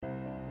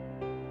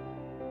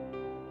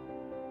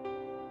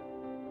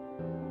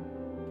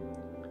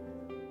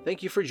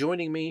Thank you for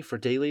joining me for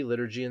Daily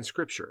Liturgy and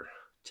Scripture.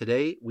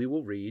 Today we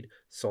will read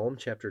Psalm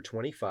chapter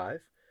 25,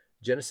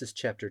 Genesis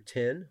chapter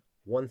 10,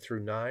 1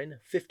 through 9,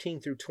 15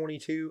 through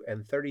 22,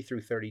 and 30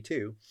 through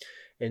 32,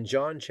 and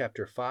John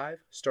chapter 5,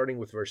 starting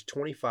with verse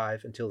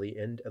 25 until the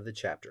end of the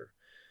chapter.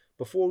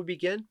 Before we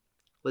begin,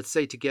 let's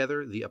say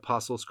together the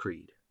Apostles'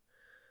 Creed.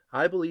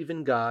 I believe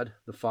in God,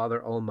 the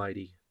Father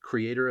Almighty,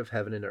 creator of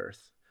heaven and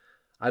earth.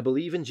 I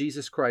believe in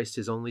Jesus Christ,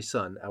 his only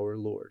Son, our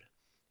Lord.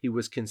 He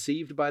was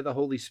conceived by the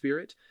Holy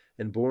Spirit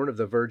and born of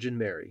the Virgin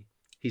Mary.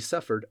 He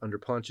suffered under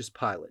Pontius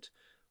Pilate,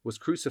 was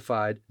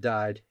crucified,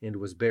 died, and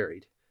was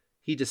buried.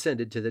 He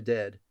descended to the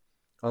dead.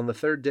 On the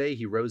third day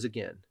he rose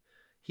again.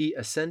 He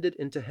ascended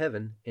into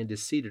heaven and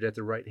is seated at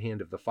the right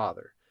hand of the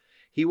Father.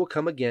 He will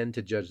come again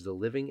to judge the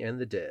living and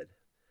the dead.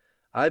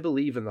 I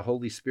believe in the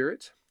Holy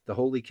Spirit, the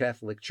Holy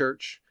Catholic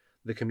Church,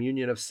 the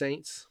communion of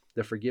saints,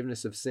 the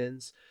forgiveness of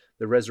sins,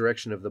 the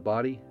resurrection of the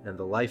body, and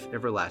the life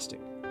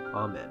everlasting.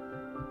 Amen.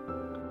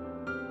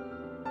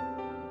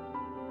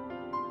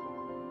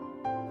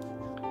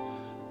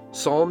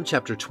 Psalm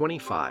chapter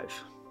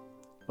 25.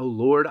 O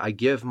Lord, I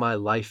give my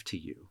life to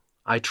you.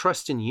 I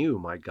trust in you,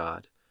 my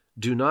God.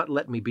 Do not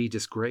let me be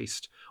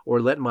disgraced, or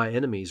let my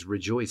enemies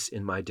rejoice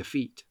in my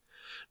defeat.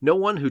 No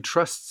one who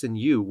trusts in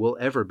you will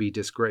ever be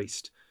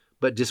disgraced,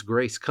 but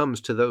disgrace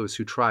comes to those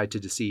who try to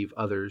deceive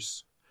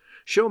others.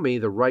 Show me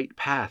the right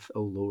path,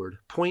 O Lord.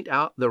 Point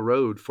out the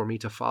road for me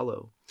to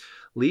follow.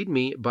 Lead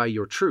me by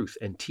your truth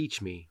and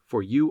teach me,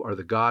 for you are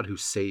the God who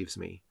saves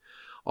me.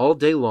 All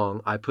day long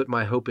I put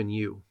my hope in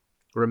you.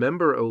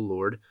 Remember, O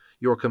Lord,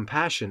 your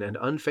compassion and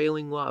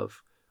unfailing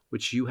love,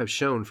 which you have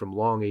shown from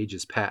long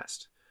ages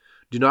past.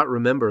 Do not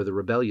remember the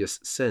rebellious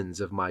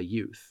sins of my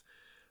youth.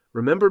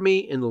 Remember me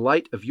in the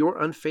light of your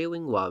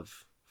unfailing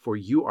love, for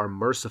you are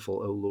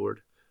merciful, O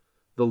Lord.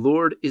 The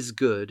Lord is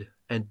good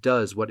and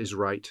does what is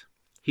right.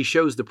 He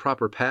shows the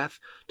proper path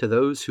to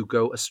those who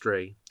go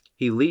astray.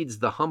 He leads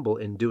the humble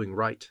in doing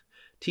right,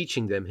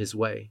 teaching them his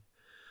way.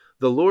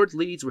 The Lord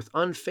leads with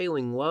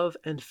unfailing love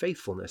and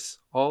faithfulness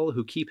all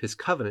who keep his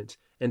covenant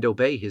and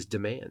obey his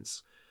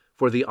demands.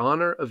 For the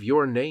honor of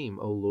your name,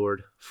 O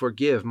Lord,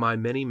 forgive my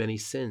many, many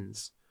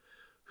sins.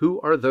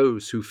 Who are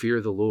those who fear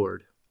the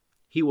Lord?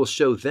 He will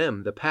show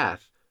them the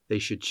path they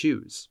should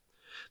choose.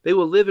 They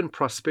will live in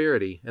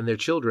prosperity, and their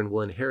children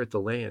will inherit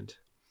the land.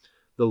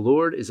 The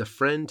Lord is a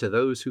friend to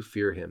those who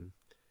fear him.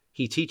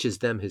 He teaches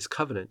them his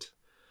covenant.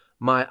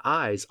 My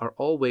eyes are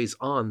always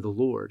on the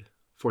Lord,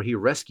 for he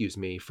rescues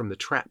me from the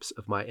traps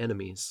of my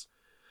enemies.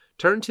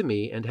 Turn to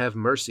me and have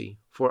mercy,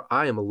 for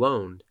I am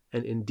alone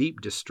and in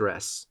deep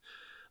distress.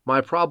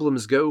 My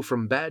problems go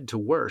from bad to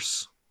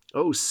worse.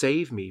 Oh,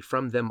 save me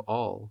from them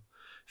all.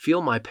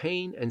 Feel my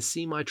pain and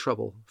see my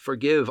trouble.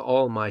 Forgive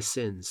all my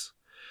sins.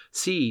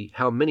 See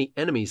how many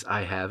enemies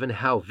I have and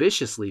how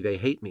viciously they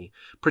hate me.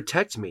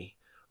 Protect me.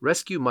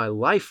 Rescue my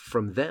life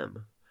from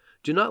them.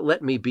 Do not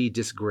let me be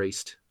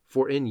disgraced,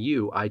 for in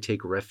you I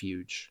take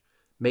refuge.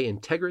 May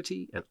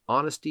integrity and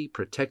honesty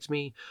protect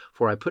me,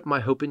 for I put my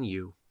hope in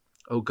you.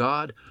 O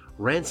God,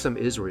 ransom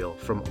Israel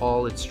from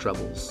all its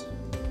troubles.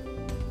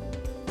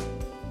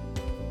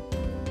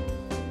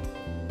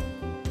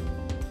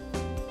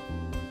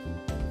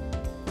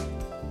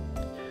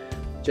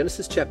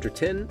 Genesis chapter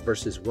 10,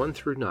 verses 1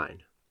 through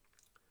 9.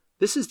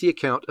 This is the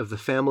account of the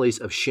families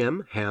of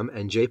Shem, Ham,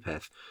 and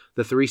Japheth,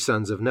 the three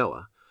sons of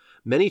Noah.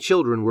 Many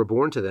children were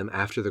born to them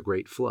after the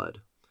great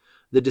flood.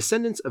 The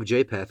descendants of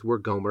Japheth were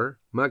Gomer,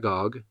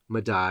 Magog,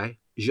 Madai,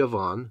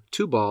 Javan,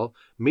 Tubal,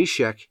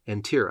 Meshech,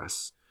 and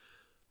Tiras.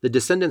 The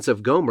descendants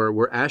of Gomer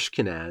were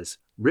Ashkenaz,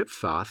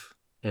 Riphath,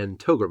 and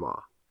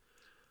Togarmah.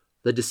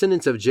 The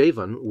descendants of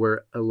Javan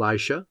were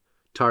Elisha,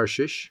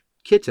 Tarshish,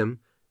 Kittim,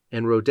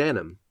 and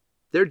Rodanim.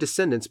 Their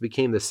descendants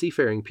became the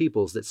seafaring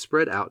peoples that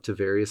spread out to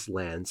various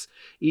lands,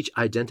 each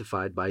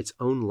identified by its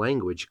own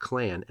language,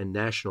 clan, and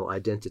national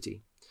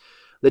identity.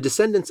 The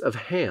descendants of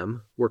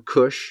Ham were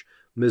Cush,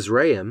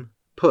 Mizraim,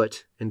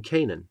 Put, and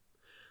Canaan.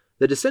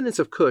 The descendants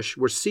of Cush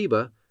were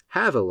Seba,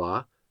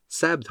 Havilah,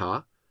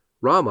 Sabta,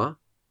 Ramah,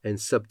 and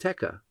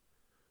Sabteka.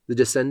 The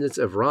descendants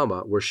of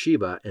Ramah were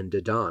Sheba and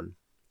Dedan.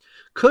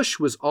 Cush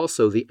was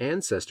also the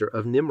ancestor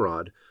of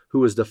Nimrod, who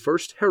was the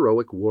first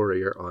heroic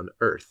warrior on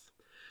earth.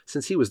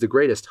 Since he was the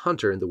greatest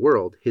hunter in the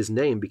world, his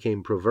name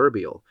became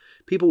proverbial.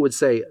 People would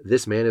say,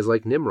 "This man is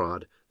like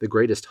Nimrod, the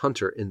greatest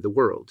hunter in the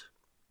world."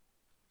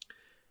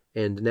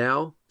 And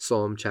now,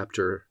 Psalm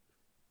chapter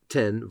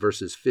 10,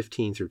 verses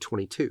 15 through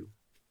 22.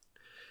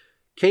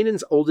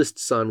 Canaan's oldest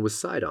son was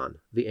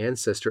Sidon, the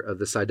ancestor of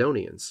the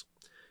Sidonians.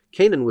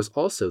 Canaan was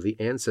also the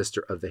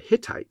ancestor of the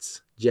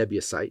Hittites,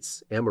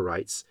 Jebusites,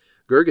 Amorites,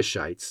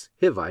 Girgashites,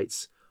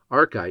 Hivites,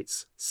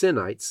 Arkites,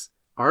 Sinites,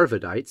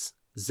 Arvadites,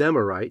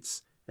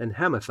 Zemarites, and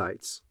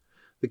Hamathites.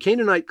 The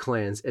Canaanite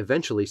clans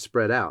eventually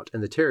spread out,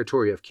 and the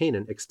territory of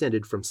Canaan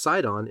extended from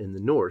Sidon in the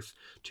north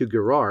to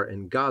Gerar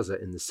and Gaza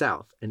in the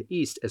south, and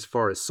east as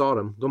far as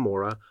Sodom,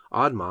 Gomorrah,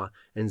 Admah,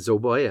 and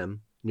Zobaim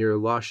near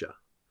Lasha.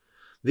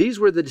 These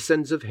were the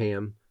descendants of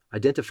Ham,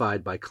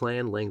 identified by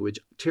clan, language,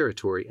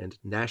 territory, and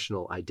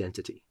national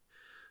identity.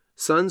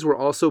 Sons were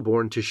also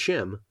born to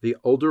Shem, the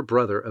older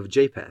brother of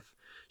Japheth.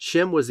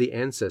 Shem was the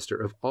ancestor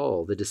of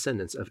all the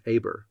descendants of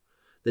Eber.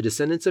 The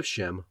descendants of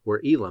Shem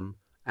were Elam,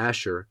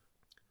 Asher,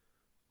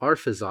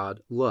 Arphaxad,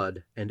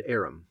 Lud, and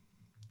Aram.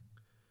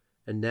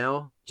 And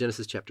now,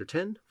 Genesis chapter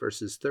 10,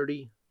 verses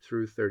 30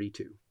 through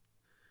 32.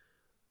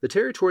 The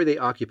territory they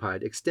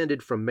occupied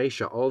extended from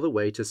Mesha all the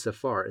way to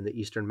Sephar in the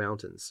eastern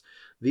mountains.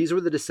 These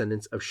were the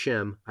descendants of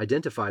Shem,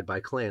 identified by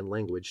clan,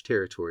 language,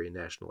 territory, and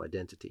national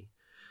identity.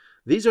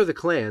 These are the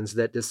clans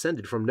that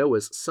descended from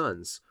Noah's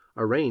sons,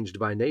 arranged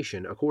by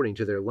nation according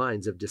to their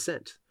lines of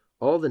descent.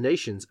 All the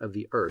nations of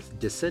the earth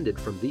descended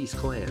from these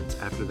clans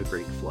after the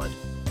great flood.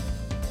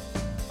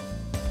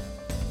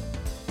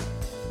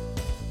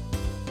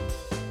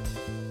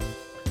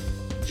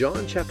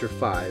 John chapter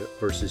 5,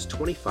 verses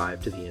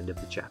 25 to the end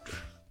of the chapter.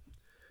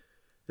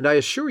 And I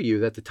assure you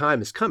that the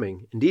time is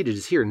coming, indeed it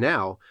is here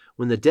now,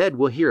 when the dead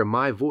will hear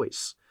my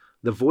voice,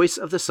 the voice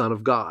of the Son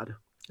of God,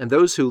 and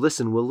those who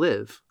listen will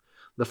live.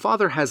 The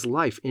Father has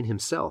life in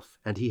himself,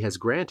 and he has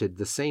granted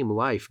the same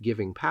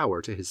life-giving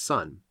power to his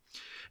Son.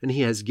 And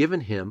he has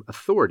given him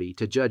authority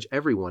to judge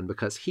everyone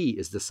because he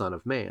is the Son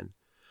of Man.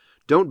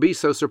 Don't be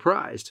so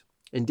surprised.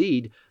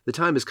 Indeed, the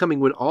time is coming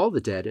when all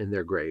the dead in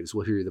their graves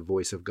will hear the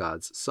voice of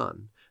God's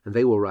Son, and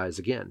they will rise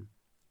again.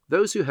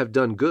 Those who have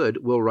done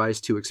good will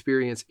rise to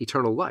experience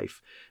eternal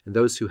life, and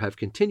those who have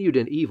continued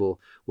in evil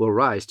will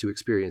rise to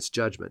experience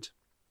judgment.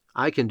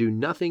 I can do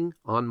nothing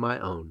on my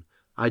own.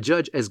 I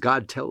judge as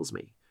God tells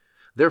me.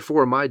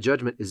 Therefore my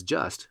judgment is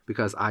just,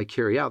 because I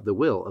carry out the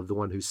will of the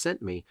one who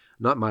sent me,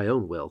 not my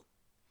own will.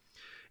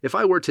 If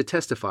I were to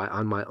testify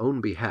on my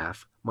own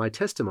behalf, my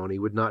testimony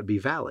would not be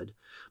valid,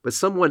 but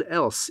someone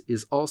else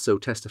is also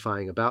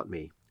testifying about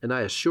me, and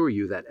I assure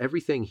you that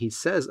everything he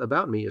says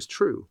about me is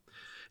true.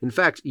 In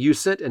fact, you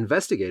sent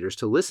investigators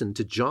to listen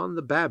to John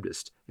the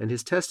Baptist, and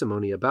his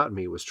testimony about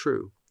me was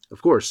true.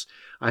 Of course,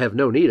 I have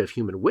no need of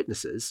human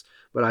witnesses,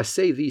 but I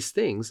say these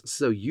things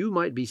so you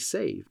might be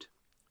saved.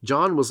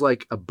 John was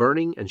like a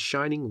burning and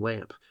shining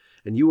lamp,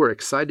 and you were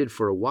excited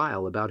for a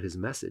while about his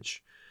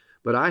message.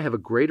 But I have a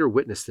greater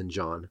witness than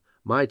John,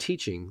 my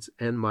teachings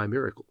and my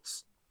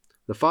miracles.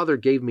 The Father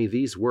gave me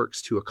these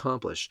works to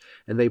accomplish,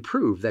 and they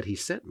prove that he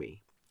sent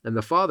me. And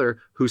the Father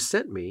who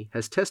sent me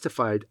has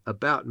testified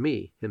about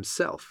me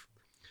himself.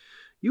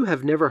 You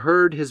have never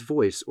heard his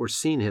voice or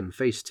seen him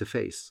face to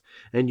face,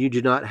 and you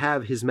do not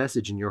have his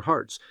message in your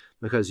hearts,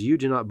 because you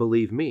do not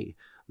believe me,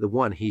 the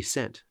one he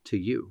sent to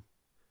you.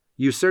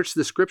 You search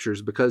the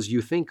Scriptures because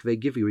you think they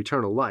give you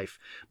eternal life,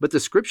 but the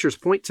Scriptures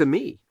point to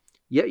me,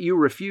 yet you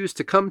refuse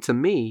to come to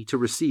me to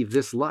receive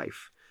this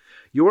life.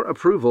 Your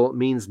approval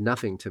means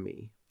nothing to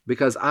me,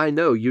 because I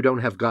know you don't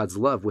have God's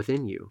love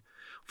within you.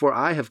 For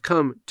I have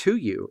come to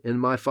you in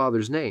my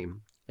Father's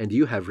name, and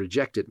you have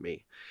rejected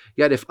me.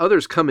 Yet if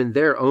others come in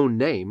their own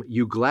name,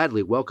 you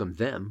gladly welcome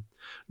them.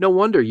 No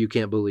wonder you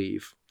can't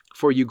believe,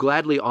 for you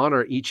gladly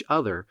honor each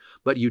other,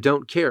 but you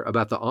don't care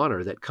about the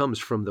honor that comes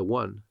from the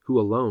one who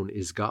alone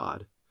is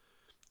God.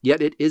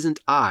 Yet it isn't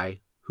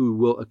I who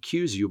will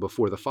accuse you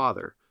before the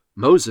Father.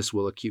 Moses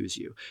will accuse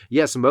you.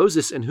 Yes,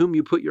 Moses in whom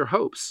you put your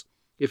hopes.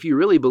 If you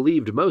really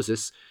believed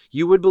Moses,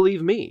 you would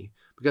believe me,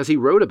 because he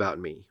wrote about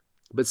me.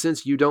 But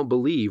since you don't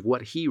believe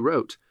what he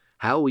wrote,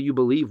 how will you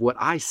believe what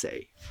I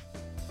say?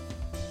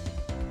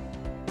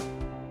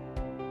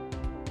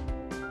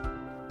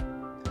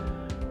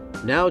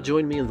 Now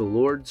join me in the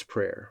Lord's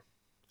Prayer.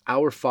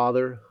 Our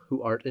Father,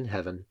 who art in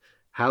heaven,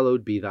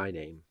 hallowed be thy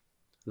name.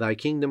 Thy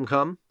kingdom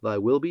come, thy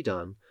will be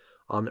done,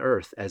 on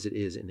earth as it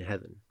is in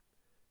heaven.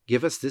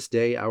 Give us this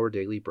day our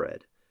daily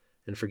bread,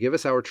 and forgive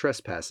us our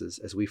trespasses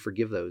as we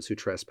forgive those who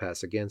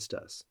trespass against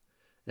us.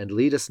 And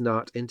lead us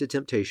not into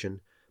temptation,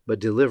 but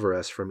deliver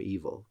us from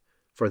evil.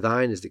 For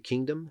thine is the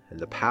kingdom, and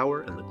the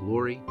power, and the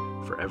glory,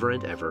 forever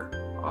and ever.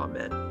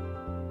 Amen.